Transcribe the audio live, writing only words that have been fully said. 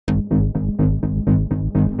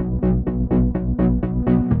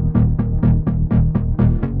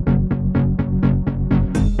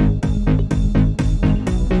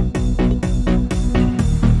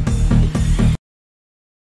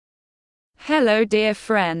Hello dear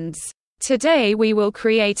friends. Today we will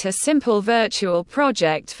create a simple virtual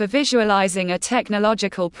project for visualizing a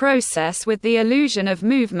technological process with the illusion of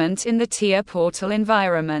movement in the TIA portal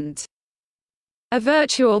environment. A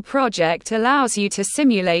virtual project allows you to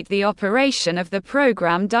simulate the operation of the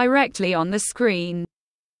program directly on the screen.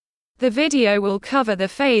 The video will cover the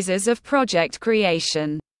phases of project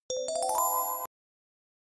creation.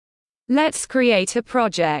 Let's create a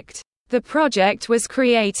project. The project was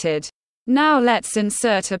created. Now let's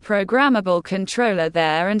insert a programmable controller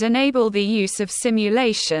there and enable the use of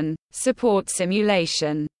simulation, support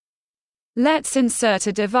simulation. Let's insert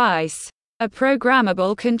a device, a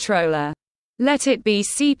programmable controller. Let it be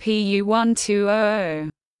CPU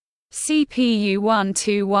 1200. CPU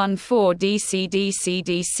 1214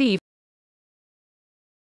 DC.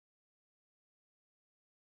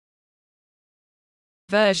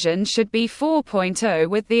 Version should be 4.0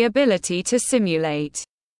 with the ability to simulate.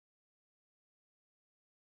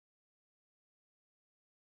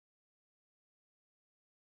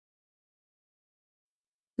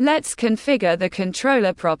 Let's configure the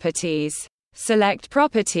controller properties. Select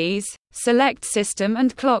Properties, select System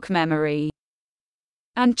and Clock Memory.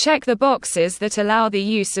 And check the boxes that allow the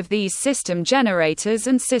use of these system generators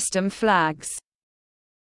and system flags.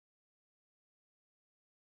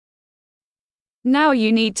 Now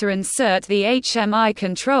you need to insert the HMI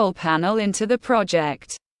control panel into the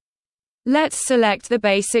project. Let's select the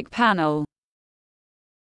basic panel.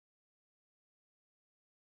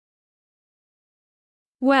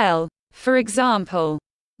 Well, for example,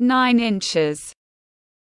 9 inches.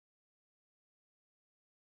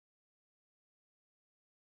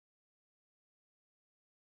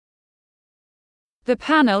 The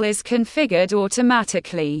panel is configured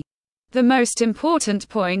automatically. The most important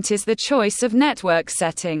point is the choice of network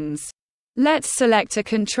settings. Let's select a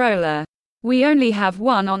controller. We only have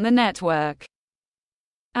one on the network.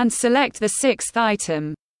 And select the sixth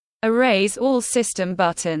item. Erase all system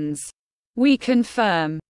buttons. We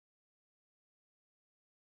confirm.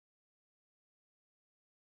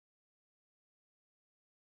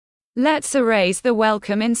 Let's erase the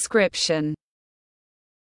welcome inscription.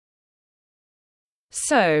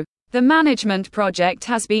 So, the management project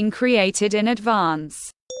has been created in advance.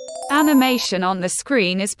 Animation on the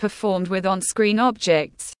screen is performed with on-screen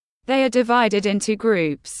objects. They are divided into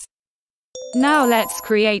groups. Now let's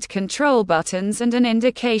create control buttons and an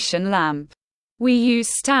indication lamp. We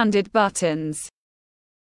use standard buttons.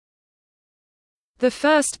 The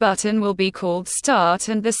first button will be called Start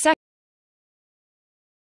and the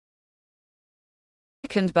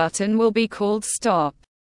second button will be called Stop.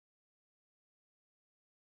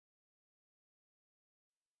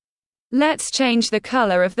 Let's change the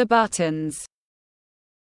color of the buttons.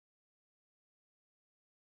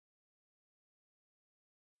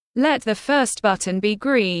 Let the first button be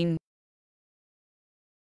green.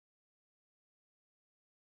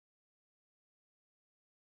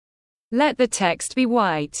 Let the text be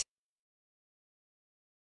white.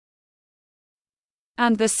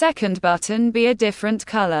 And the second button be a different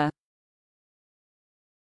color.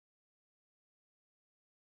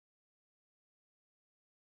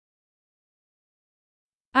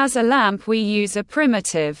 As a lamp we use a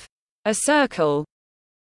primitive, a circle,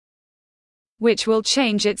 which will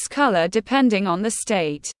change its color depending on the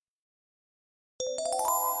state.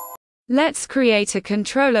 Let's create a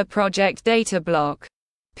controller project data block.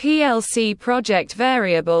 PLC project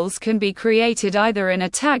variables can be created either in a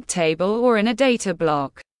tag table or in a data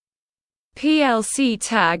block. PLC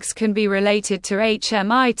tags can be related to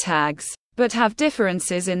HMI tags, but have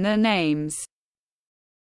differences in their names.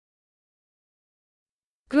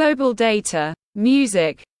 Global Data,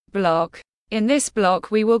 Music, block. In this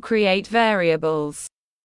block we will create variables.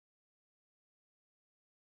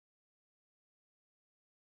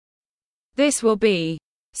 This will be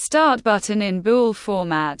Start button in bool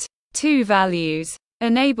format, 2 values,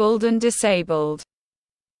 enabled and disabled.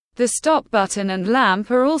 The Stop button and lamp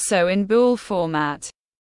are also in bool format.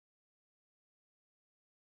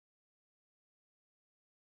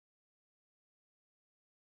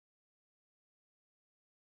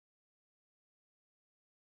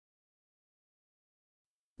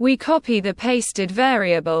 We copy the pasted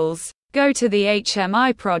variables, go to the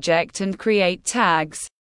HMI project and create tags.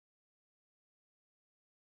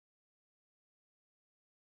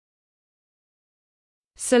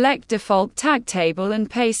 Select default tag table and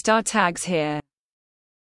paste our tags here.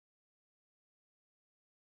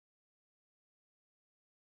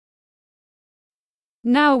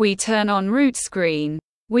 Now we turn on root screen.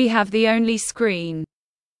 We have the only screen.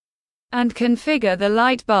 And configure the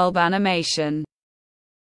light bulb animation.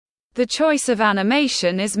 The choice of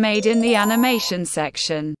animation is made in the animation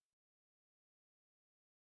section.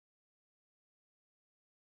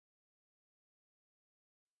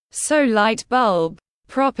 So light bulb,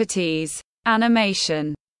 properties,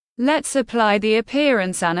 animation. Let's apply the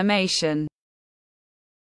appearance animation.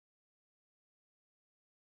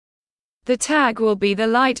 The tag will be the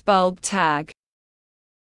light bulb tag.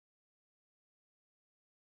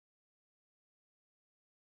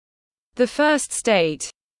 The first state.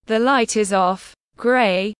 The light is off,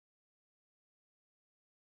 gray,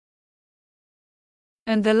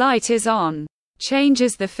 and the light is on,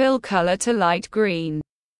 changes the fill color to light green.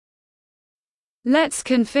 Let's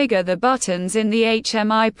configure the buttons in the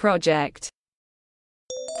HMI project.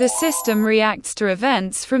 The system reacts to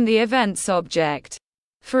events from the events object.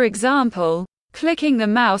 For example, clicking the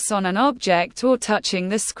mouse on an object or touching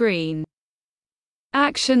the screen.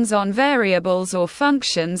 Actions on variables or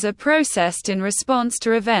functions are processed in response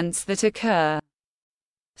to events that occur.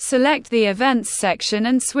 Select the Events section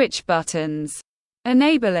and switch buttons.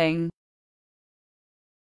 Enabling.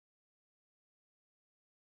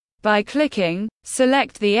 By clicking,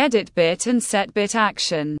 select the Edit bit and Set bit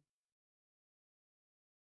action.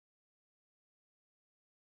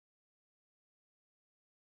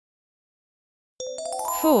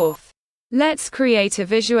 Fourth, let's create a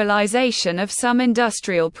visualization of some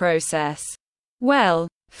industrial process. Well,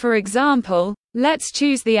 for example, let's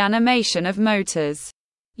choose the animation of motors.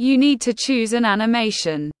 You need to choose an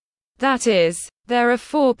animation. That is, there are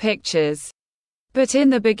 4 pictures. But in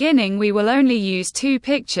the beginning we will only use 2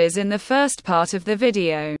 pictures in the first part of the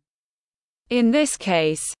video. In this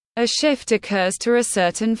case, a shift occurs to a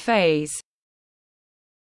certain phase.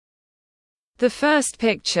 The first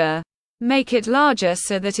picture. Make it larger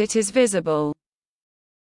so that it is visible.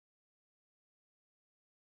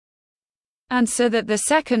 And so that the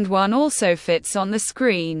second one also fits on the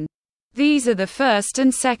screen. These are the first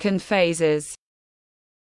and second phases.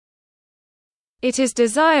 It is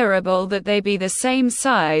desirable that they be the same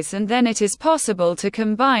size, and then it is possible to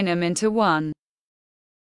combine them into one.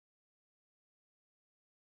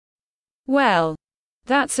 Well,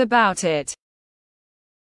 that's about it.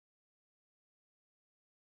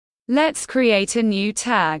 Let's create a new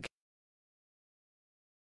tag.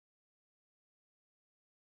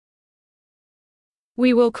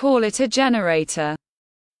 We will call it a generator.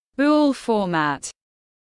 Bool format.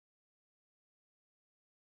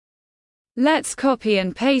 Let's copy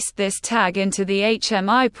and paste this tag into the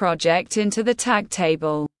HMI project into the tag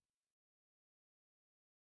table.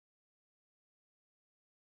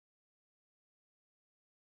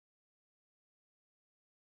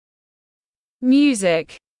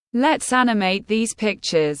 Music. Let's animate these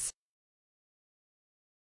pictures.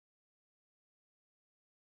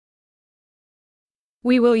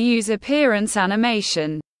 We will use appearance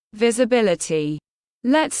animation. Visibility.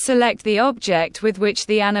 Let's select the object with which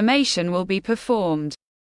the animation will be performed.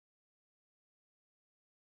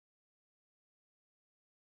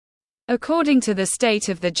 According to the state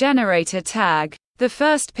of the generator tag, the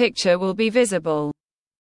first picture will be visible,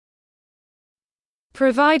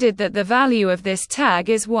 provided that the value of this tag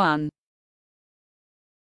is 1.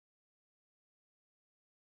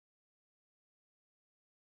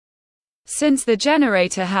 Since the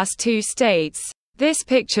generator has 2 states, this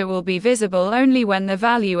picture will be visible only when the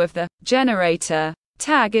value of the generator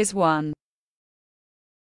tag is 1.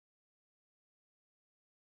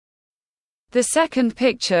 The second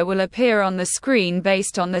picture will appear on the screen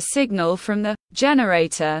based on the signal from the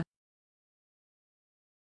generator.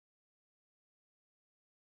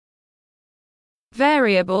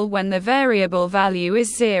 Variable when the variable value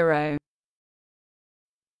is 0.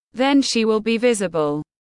 Then she will be visible.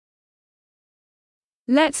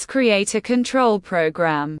 Let's create a control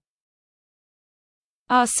program.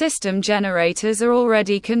 Our system generators are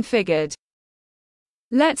already configured.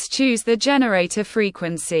 Let's choose the generator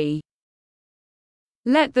frequency.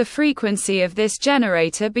 Let the frequency of this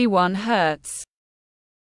generator be 1 Hz.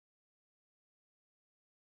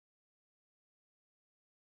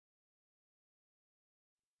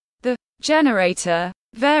 The generator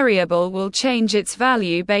variable will change its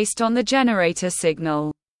value based on the generator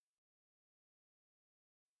signal.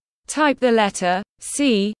 Type the letter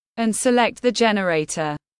C and select the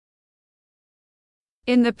generator.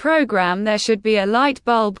 In the program there should be a light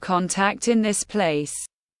bulb contact in this place.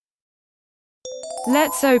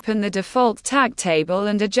 Let's open the default tag table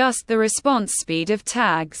and adjust the response speed of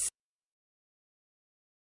tags.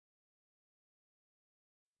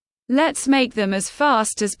 Let's make them as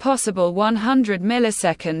fast as possible. 100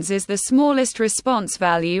 milliseconds is the smallest response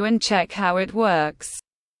value, and check how it works.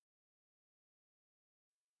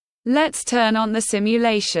 Let's turn on the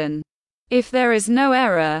simulation. If there is no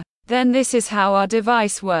error, then this is how our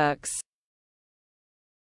device works.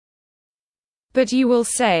 But you will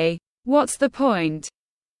say, what's the point?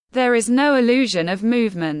 There is no illusion of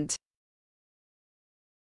movement.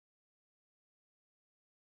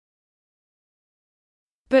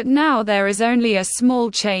 But now there is only a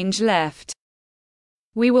small change left.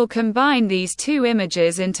 We will combine these two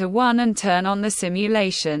images into one and turn on the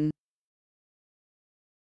simulation.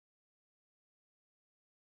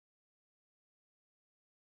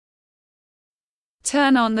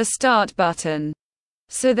 Turn on the start button.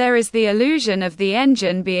 So there is the illusion of the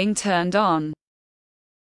engine being turned on.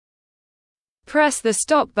 Press the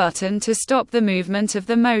stop button to stop the movement of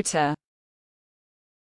the motor.